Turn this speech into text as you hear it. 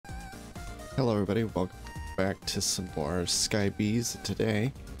Hello everybody, welcome back to some more Sky Bees.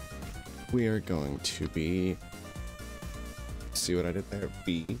 Today we are going to be, see what I did there,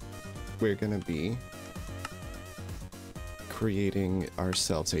 we're going to be creating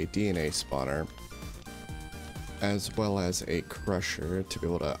ourselves a DNA spawner as well as a crusher to be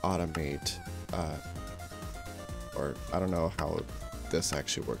able to automate, or I don't know how this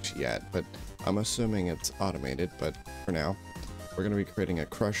actually works yet, but I'm assuming it's automated. But for now we're going to be creating a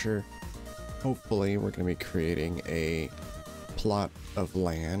crusher. Hopefully we're going to be creating a plot of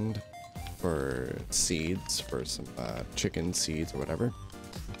land for seeds, for some chicken seeds or whatever.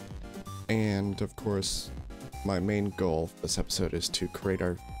 And of course, my main goal for this episode is to create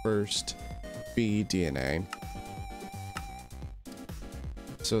our first bee DNA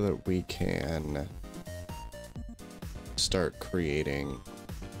so that we can start creating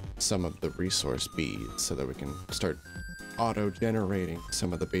some of the resource bees so that we can start auto-generating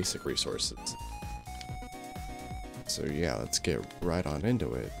some of the basic resources. So yeah, let's get right on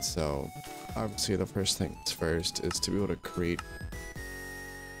into it. So obviously the first things first is to be able to create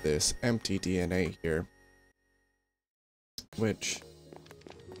this empty DNA here, which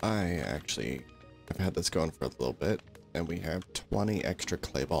I actually have had this going for a little bit, and we have 20 extra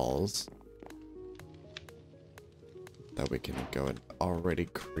clay balls that we can go and already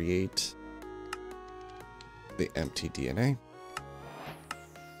create the empty DNA.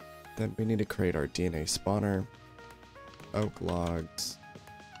 Then we need to create our DNA spawner, oak logs,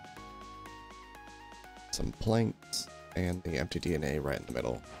 some planks, and the empty DNA right in the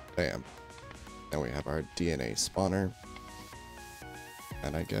middle. Bam. Now we have our DNA spawner.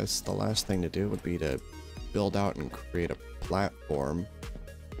 And I guess the last thing to do would be to build out and create a platform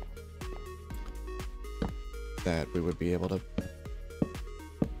that we would be able to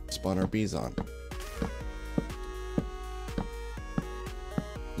spawn our bees on.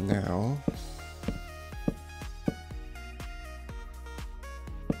 Now,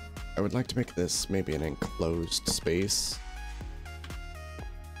 I would like to make this maybe an enclosed space.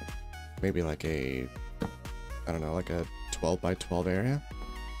 Maybe like a, I don't know, like a 12 by 12 area.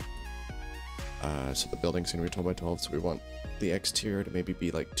 So the building's gonna be 12 by 12, so we want the exterior to maybe be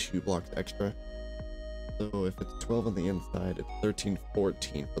like 2 blocks extra. So if it's 12 on the inside, it's 13,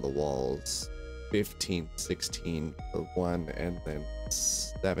 14 for the walls, 15, 16 for one, and then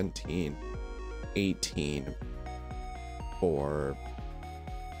 17, 18 for,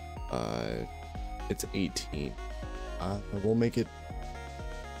 it's 18. We'll make it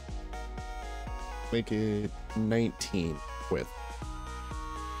 19 width.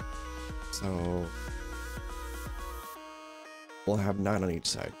 So we'll have 9 on each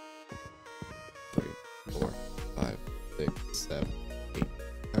side. 3, 4, 5, 6, 7, 8,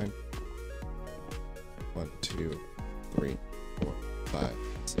 9. 1, 2, 3, 4, 5,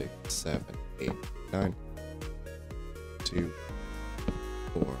 6, 7, 8, 9. 2,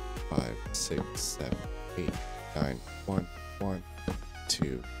 4, 5, 6, 7, 8, 9. 1, 1,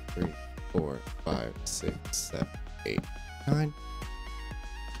 2, 3, 4, 5, 6, 7, 8, 9.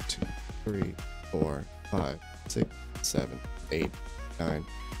 2, 3, 4, 5, 6, 7, 8, 9.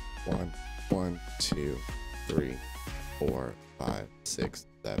 1, 1, 2, 3, 4, 5, 6,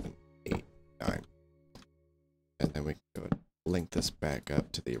 7, 8, 9. And then we can go and link this back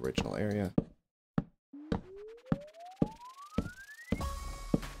up to the original area.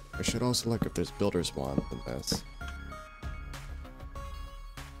 I should also look if there's builder's wand in this.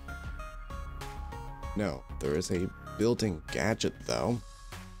 No, there is a building gadget though.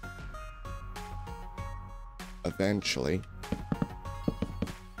 Eventually.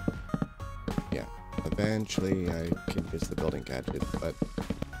 Yeah, eventually I can use the building gadget, but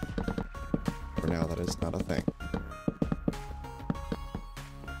for now that is not a thing.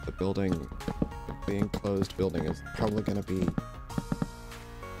 The building, the enclosed building is probably going to be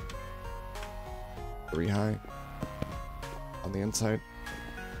 3 high on the inside.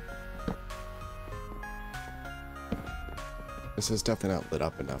 This is definitely not lit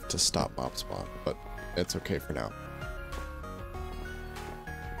up enough to stop mob spawn, but it's okay for now.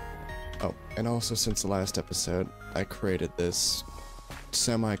 Oh, and also since the last episode, I created this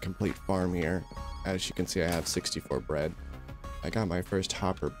semi-complete farm here. As you can see, I have 64 bread. I got my first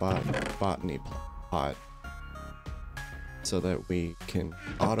hopper botany pot so that we can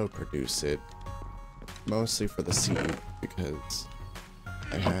auto-produce it, mostly for the seed, because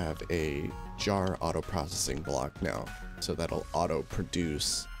I have a jar auto-processing block now, so that'll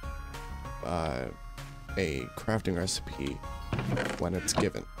auto-produce a crafting recipe when it's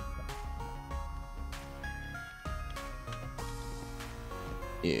given.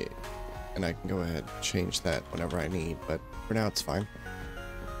 Yeah, and I can go ahead and change that whenever I need, but for now it's fine.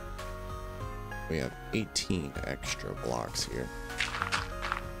 We have 18 extra blocks here.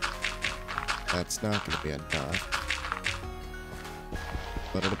 That's not going to be enough,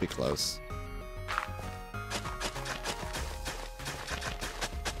 but it'll be close.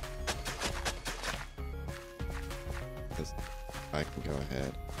 Because I can go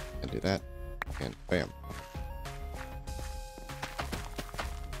ahead and do that, and bam.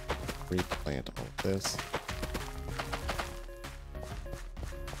 Replant all of this.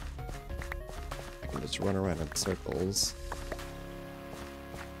 I can just run around in circles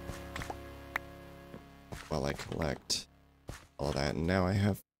while I collect all that, and now I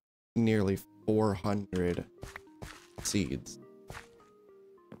have nearly 400 seeds.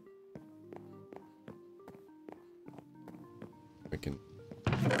 We can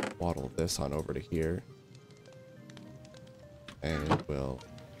waddle this on over to here, and it will,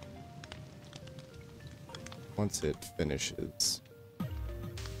 once it finishes,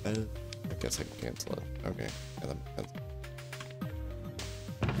 I guess I can cancel it. Okay, yeah, that makes sense.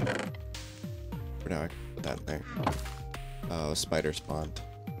 For now, I can put that in there. Oh, spider spawned.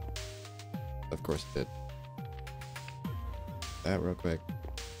 Of course it did. That real quick.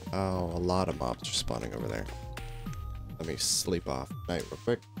 Oh, a lot of mobs are spawning over there. Let me sleep off night real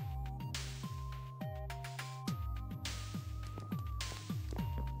quick.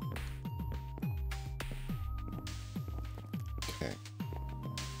 Okay.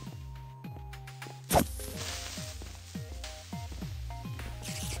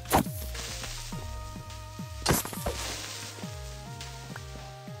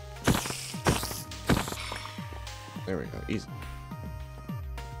 There we go, easy.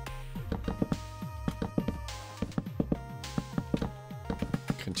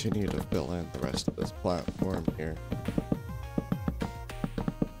 Continue to fill in the rest of this platform here.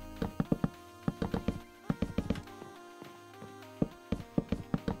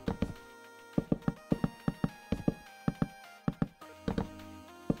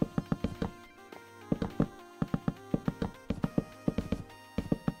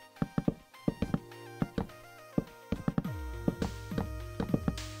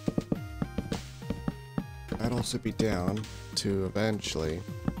 I'd also be down to eventually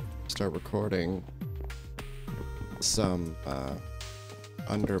start recording some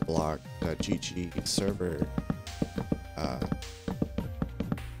underblock.gg server.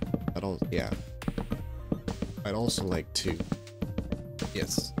 I'd also like to,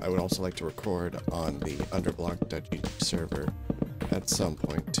 yes, I would also like to record on the underblock.gg server at some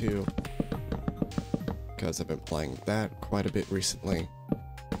point too, because I've been playing that quite a bit recently.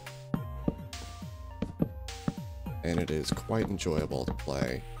 And it is quite enjoyable to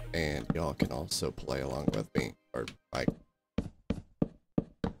play, and y'all can also play along with me, or I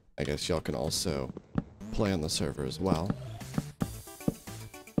guess y'all can also play on the server as well.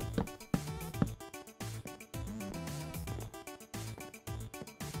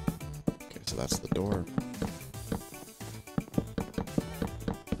 Okay, so that's the door.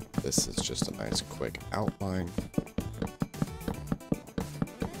 This is just a nice quick outline.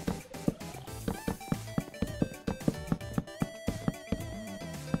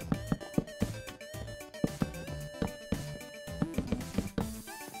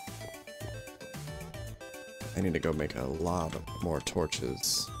 I need to go make a lot of more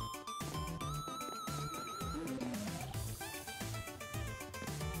torches.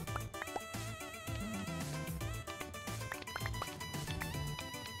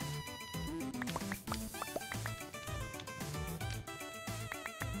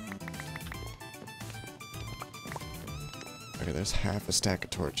 Okay, there's half a stack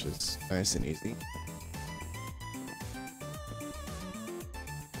of torches. Nice and easy.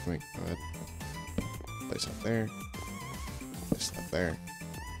 Wait, go ahead. Place up there. Place up there.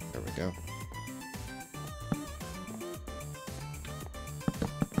 There we go.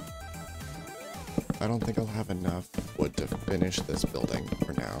 I don't think I'll have enough wood to finish this building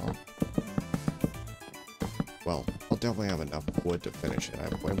for now. Well, I'll definitely have enough wood to finish it. I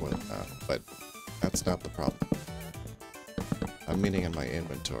have way more than enough, but that's not the problem. I'm meaning in my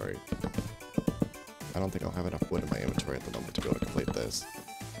inventory. I don't think I'll have enough wood in my inventory at the moment to be able to complete this.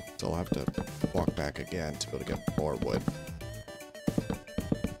 So I'll have to walk back again to be able to get more wood.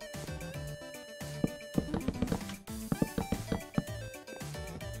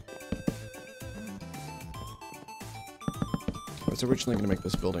 I was originally going to make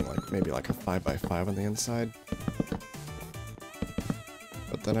this building like maybe like a 5x5 on the inside.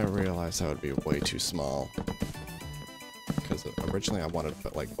 But then I realized that would be way too small. Because originally I wanted to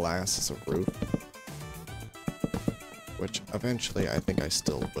put like glass as a roof. Which eventually I think I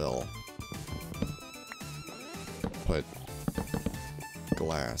still will put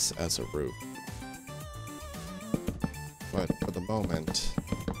glass as a roof. But for the moment,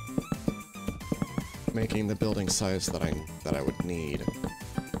 making the building size that I would need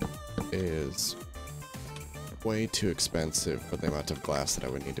is way too expensive for the amount of glass that I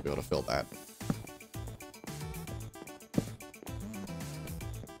would need to be able to fill that.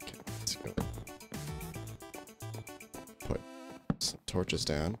 Okay, let's go. Put some torches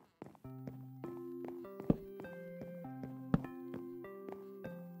down.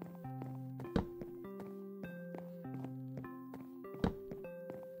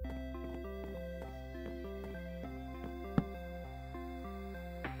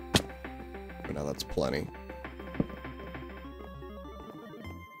 Now that's plenty.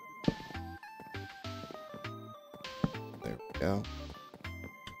 There we go.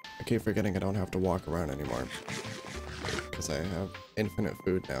 I keep forgetting I don't have to walk around anymore, because I have infinite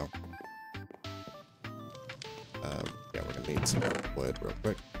food now. Yeah, we're gonna need some more wood real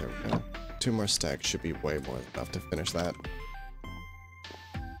quick. There we go. 2 more stacks should be way more than enough to finish that.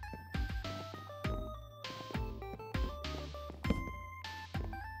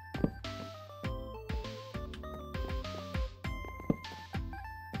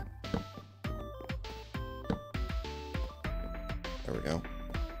 There we go.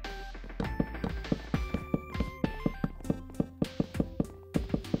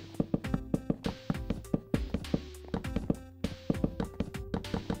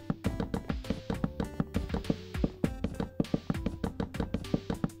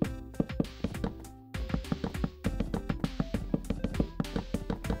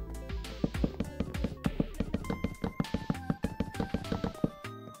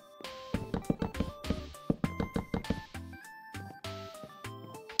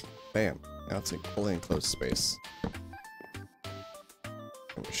 Bam. Now it's a fully enclosed space.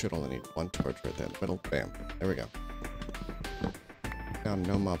 And we should only need 1 torch right there in the middle. Bam. There we go. Now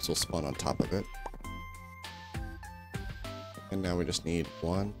no mobs will spawn on top of it. And now we just need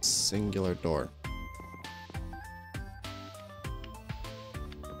 1 singular door.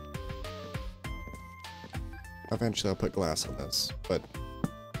 Eventually I'll put glass on this, but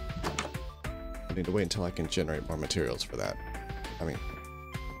I need to wait until I can generate more materials for that. I mean,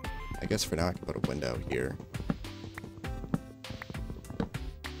 I guess for now I can put a window here.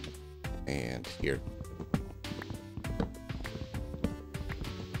 And here.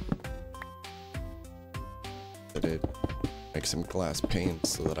 I did make some glass panes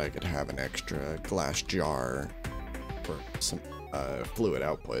so that I could have an extra glass jar for some fluid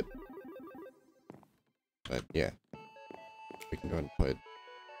output. But yeah, we can go ahead and put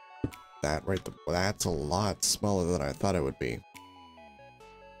that right there. That's a lot smaller than I thought it would be.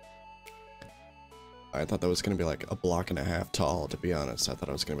 I thought that was going to be like a 1.5 blocks tall, to be honest. I thought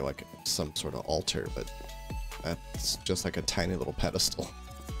it was going to be like some sort of altar, but that's just like a tiny little pedestal.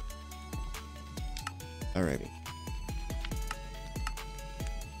 Alrighty.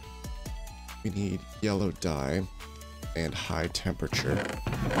 We need yellow dye and high temperature.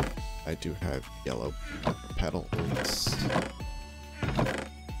 I do have yellow petals.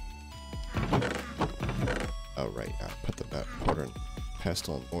 Oh right, I put the powder and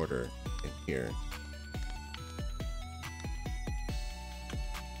pestle and mortar in here.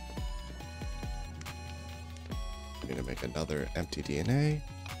 I'm gonna make another empty DNA.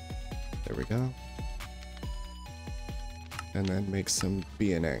 There we go. And then make some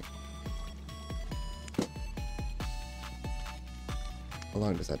BNA. How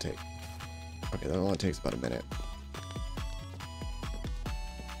long does that take? Okay, that only takes about a minute.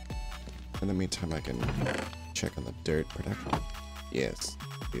 In the meantime, I can check on the dirt production. Yes,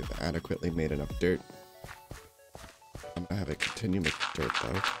 we've adequately made enough dirt. I'm gonna have it continue making dirt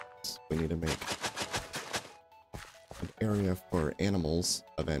though. We need to make an area for animals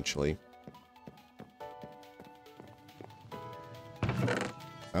eventually.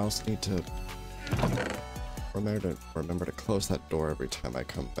 I also need to remember to close that door every time I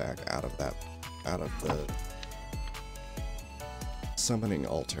come back out of the summoning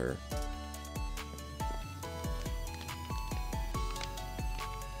altar.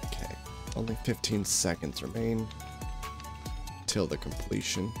 Okay, only 15 seconds remain till the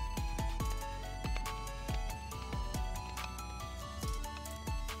completion.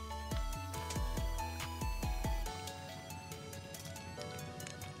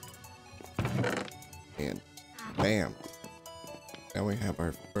 And bam! Now we have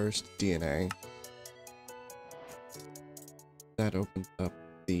our first DNA. That opens up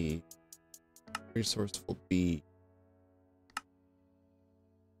the resourceful bee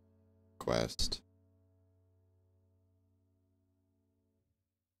quest.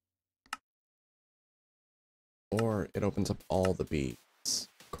 Or it opens up all the bees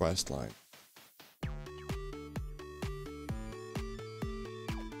quest line.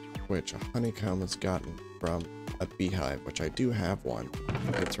 which a honeycomb is gotten from a beehive, which I do have one.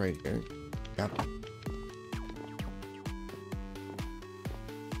 It's right here. Got it.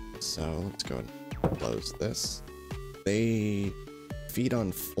 So let's go and close this. They feed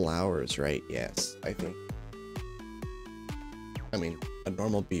on flowers, right? Yes, I think. I mean, a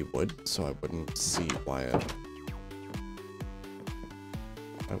normal bee would, so I wouldn't see why a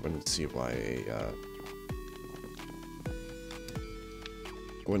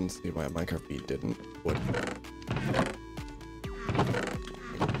Minecraft bee wouldn't.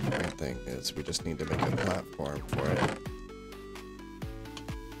 The main thing is we just need to make a platform for it.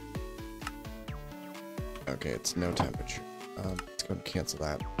 Okay, it's no temperature. Let's go and cancel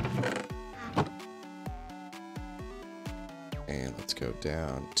that. And let's go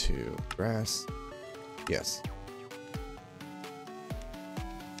down to grass. Yes.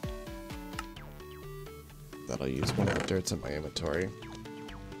 That'll use one of the dirts in my inventory.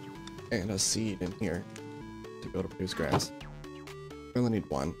 And a seed in here to be able to produce grass. We only need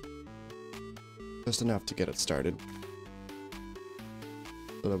one. Just enough to get it started.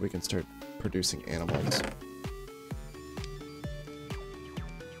 So that we can start producing animals.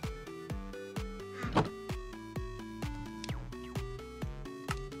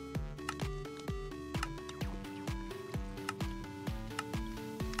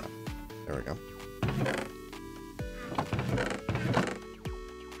 There we go.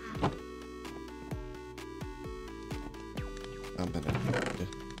 I'm gonna need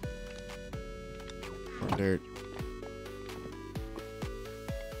more dirt.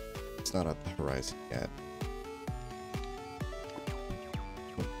 It's not at the horizon yet.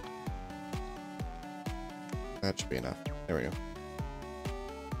 That should be enough. There we go.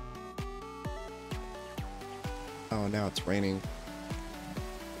 Oh, now it's raining.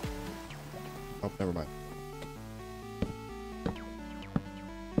 Oh, never mind.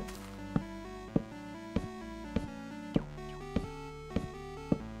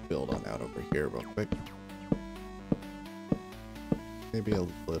 Build on out over here real quick. Maybe a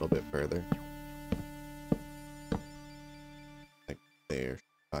little bit further. Like there.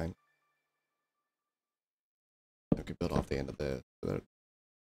 Fine. I can build off the end of the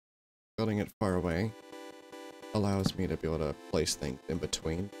building it far away allows me to be able to place things in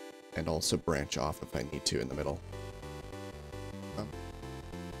between and also branch off if I need to in the middle.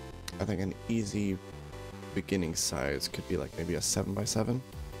 I think an easy beginning size could be like maybe a 7x7.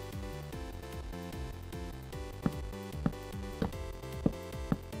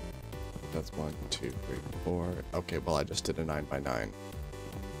 That's 1, 2, 3, 4. Okay, well I just did a 9x9.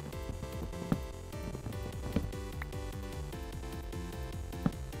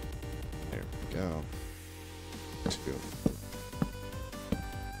 There we go. 2.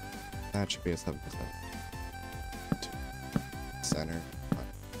 That should be a 7x7. 2. Center. 1,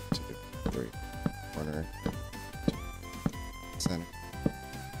 2, 3. Corner. 2. Center.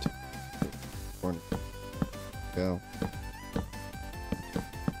 2. Corner. Go.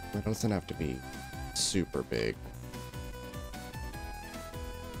 It doesn't have to be super big.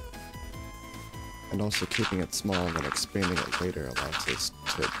 And also keeping it small and then expanding it later allows us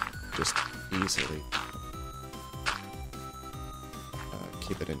to just easily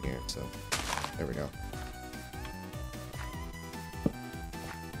keep it in here. So there we go.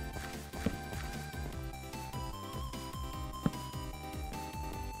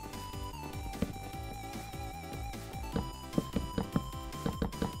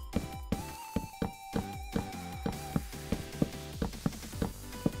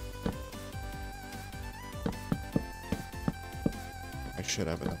 I should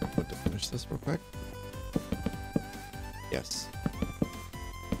have enough wood to finish this real quick. Yes.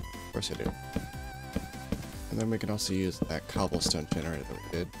 Of course I do. And then we can also use that cobblestone generator that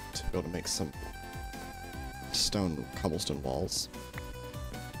we did to be able to make some cobblestone walls.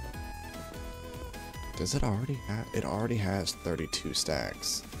 Does it already have? It already has 32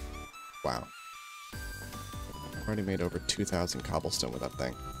 stacks. Wow. I've already made over 2,000 cobblestone with that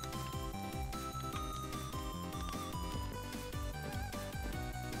thing.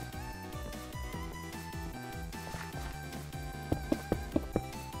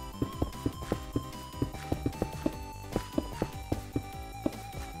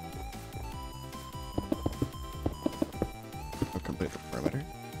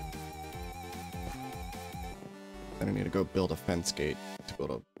 Then I need to go build a fence gate to be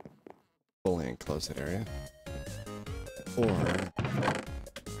able to fully enclose that area.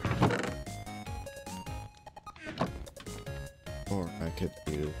 Or I could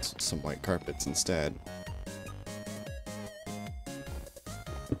use some white carpets instead.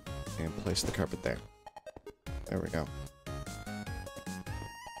 And place the carpet there. There we go.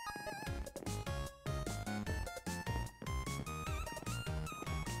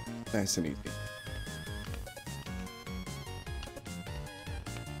 Nice and easy.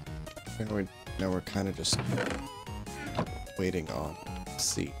 Now we're kind of just waiting on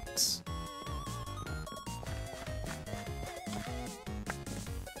seeds.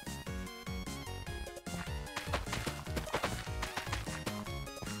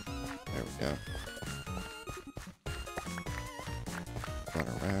 There we go. Run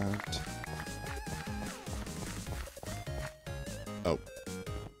around. Oh.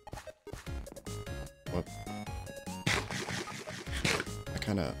 Whoop. I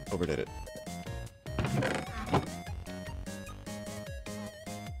kind of overdid it.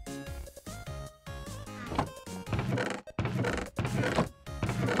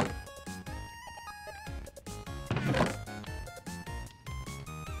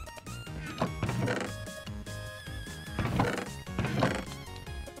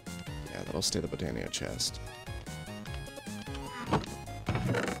 Yeah, that'll stay the Botania chest.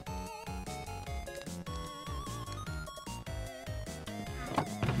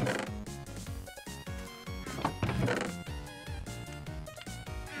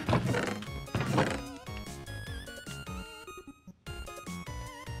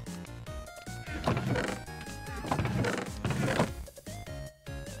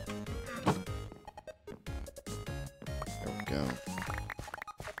 There we go.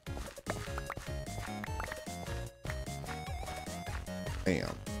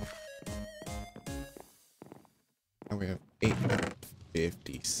 Bam. Now we have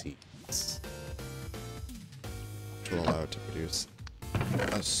 850 seeds, which will allow it to produce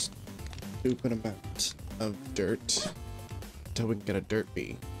a stupid amount of dirt until we can get a dirt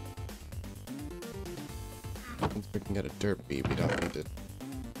bee. Once we can get a dirt bee, we don't need to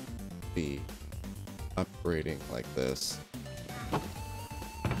be upgrading like this.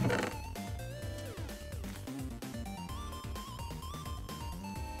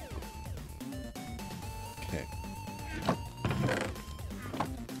 Okay.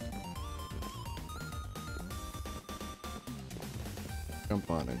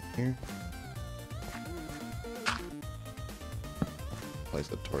 Jump on in here. Place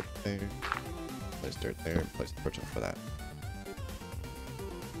the torch there. Place dirt there. And place the torch up for that.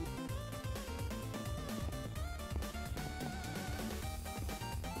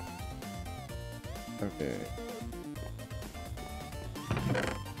 Okay.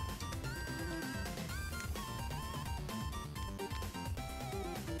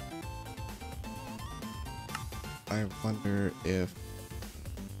 I wonder if...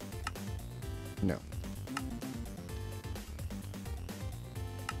 No.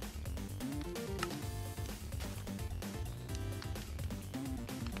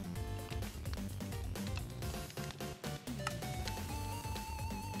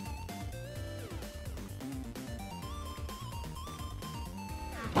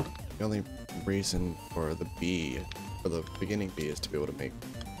 The only reason for the bee, for the beginning bee, is to be able to make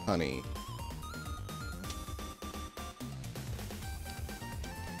honey.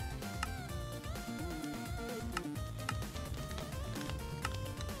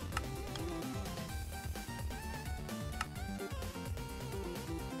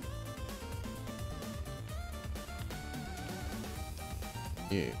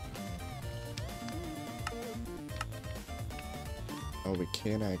 Yeah. Oh, we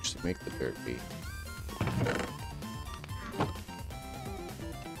can actually make the dirt bee.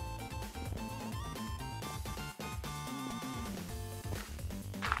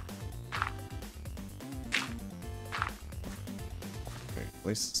 Okay, at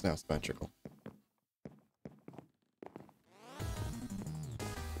least it's now symmetrical.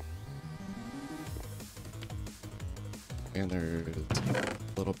 And there's a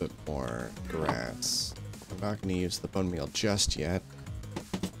little bit more grass. I'm not going to use the bone meal just yet.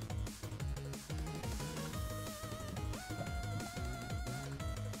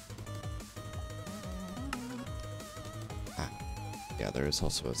 Yeah, there is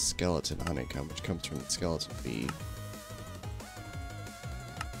also a skeleton honeycomb, which comes from the skeleton bee.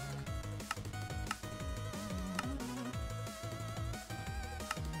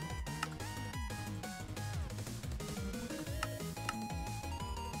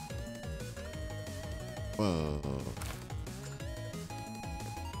 Whoa.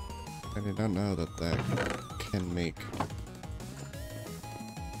 I did not know that that can make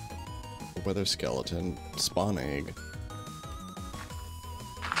a weather skeleton spawn egg.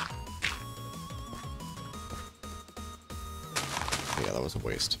 Yeah, that was a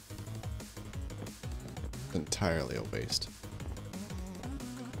waste. Entirely a waste.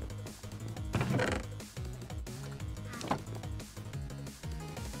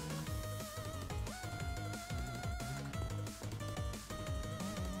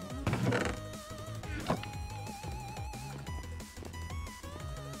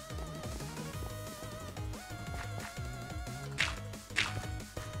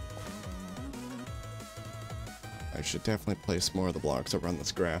 I should definitely place more of the blocks over on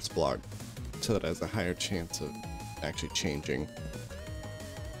this grass block so that it has a higher chance of actually changing.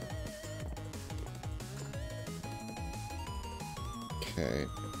 Okay.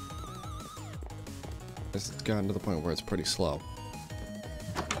 This has gotten to the point where it's pretty slow.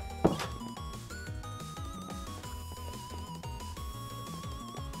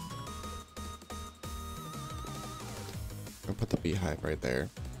 I'll put the beehive right there.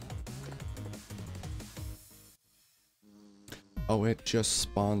 Oh, it just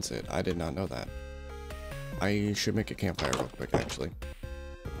spawns it. I did not know that. I should make a campfire real quick, actually.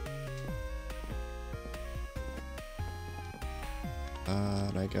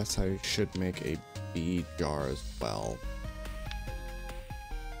 And I guess I should make a bee jar as well.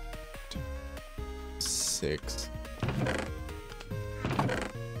 6.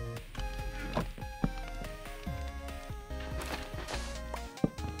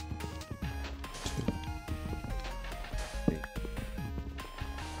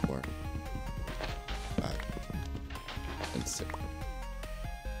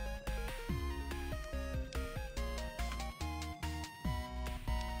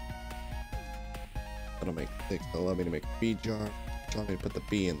 That'll make 6. It'll allow me to make a bee jar. Allow me to put the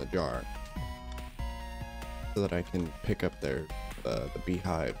bee in the jar, so that I can pick up the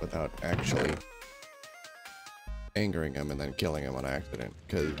beehive without actually angering them and then killing them on accident.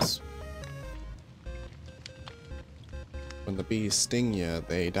 Because when the bees sting you,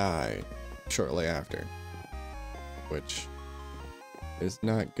 they die shortly after, which is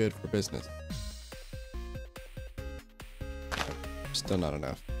not good for business. Still not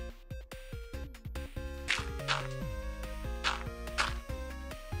enough.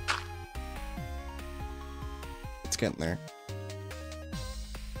 It's getting there.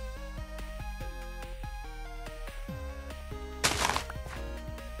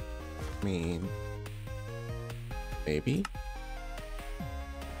 I mean, maybe?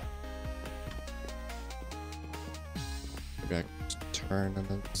 Maybe I can just turn on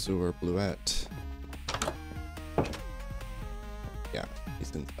the sewer bluette. Yeah,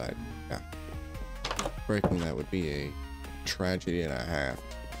 he's inside. Yeah. Breaking that would be a tragedy and a half.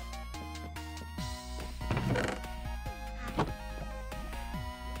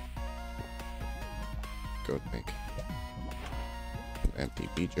 Go make some empty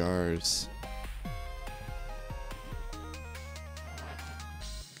bee jars.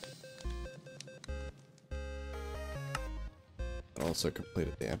 I also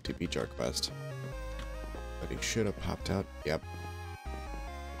completed the empty bee jar quest. But he should have popped out. Yep.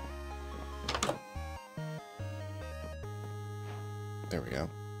 There we go.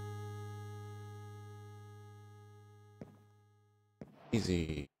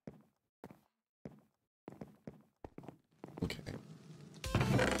 Easy. Okay.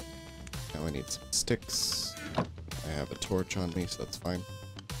 Now I need some sticks. I have a torch on me, so that's fine.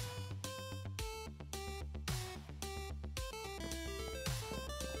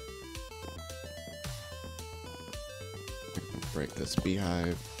 Break this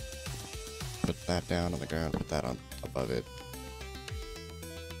beehive. Put that down on the ground, put that on above it.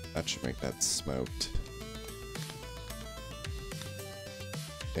 That should make that smoked.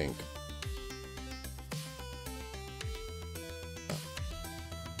 I think. Oh.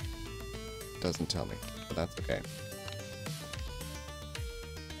 Doesn't tell me, but that's okay.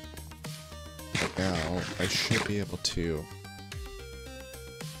 But now I should be able to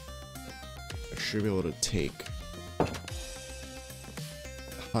take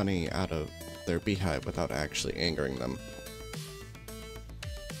honey out of their beehive without actually angering them.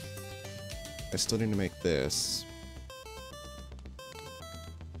 I still need to make this.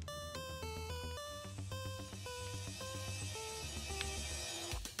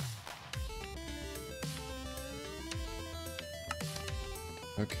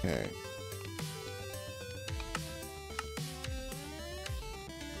 Okay.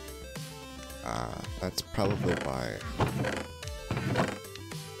 That's probably why.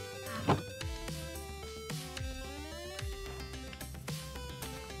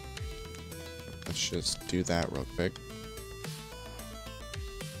 Let's just do that real quick.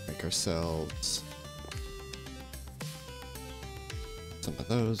 Make ourselves some of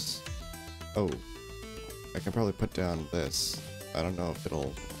those. Oh, I can probably put down this. I don't know if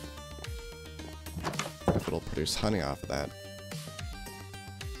it'll produce honey off of that.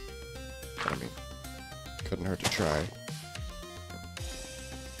 But I mean, couldn't hurt to try.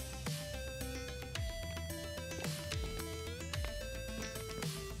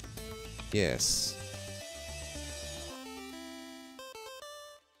 Yes.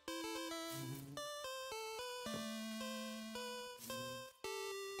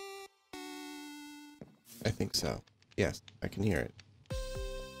 I think so. Yes, I can hear it.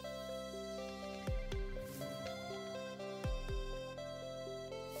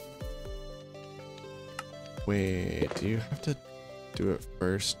 Wait, do you have to do it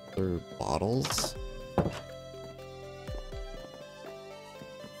first through bottles?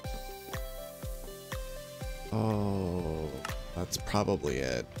 Oh, that's probably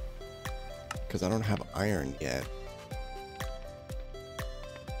it. Because I don't have iron yet.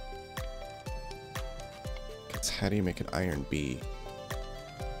 Because how do you make an iron B?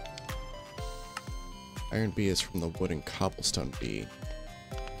 Iron B is from the wood and cobblestone B.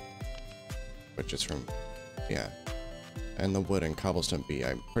 Which is from, yeah. And the wood and cobblestone B,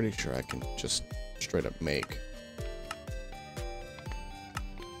 I'm pretty sure I can just straight up make.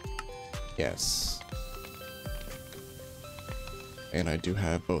 Yes. And I do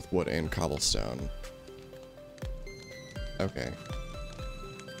have both wood and cobblestone. Okay.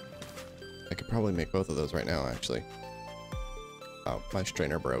 I could probably make both of those right now, actually. Oh, my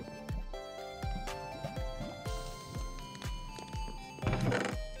strainer broke.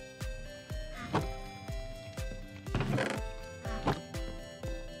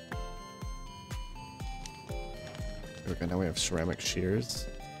 Okay, now we have ceramic shears.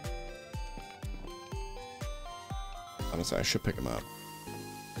 Honestly, I should pick him up.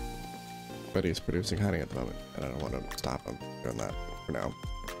 But he's producing honey at the moment, and I don't want to stop him doing that for now.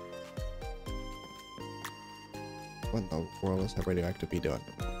 What in the world is that radioactive bee doing?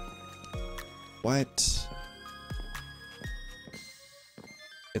 What?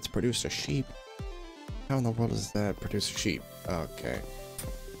 It's produced a sheep? How in the world does that produce a sheep? Okay.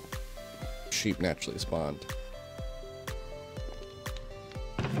 Sheep naturally spawned.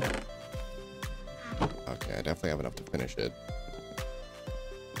 Okay, I definitely have enough to finish it.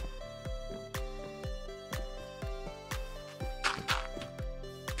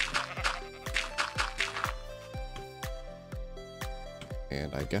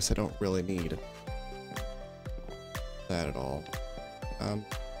 And I guess I don't really need that at all.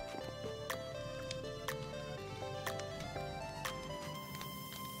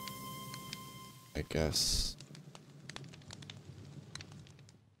 I guess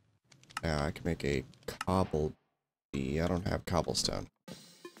now I can make a cobble bee. I don't have cobblestone.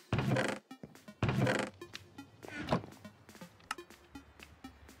 And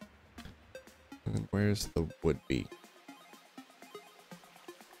then where's the wood bee?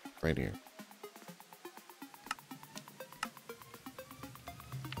 Right here.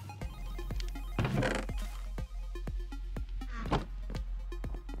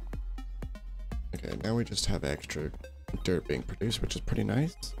 Okay, now we just have extra dirt being produced, which is pretty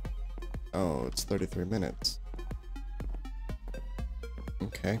nice. Oh, it's 33 minutes.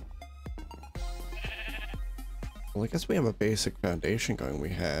 Okay. Well, I guess we have a basic foundation going. We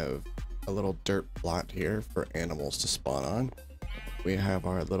have a little dirt plot here for animals to spawn on. We have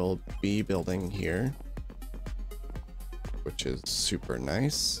our little bee building here, which is super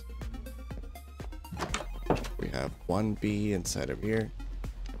nice. We have one bee inside of here.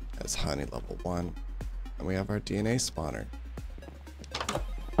 That's honey level 1. And we have our DNA spawner.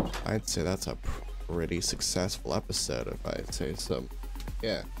 I'd say that's a pretty successful episode, if I say so.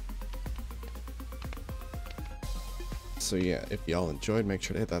 Yeah. So yeah, if y'all enjoyed, make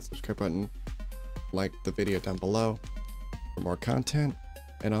sure to hit that subscribe button. Like the video down below for more content.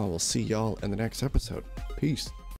 And I will see y'all in the next episode. Peace.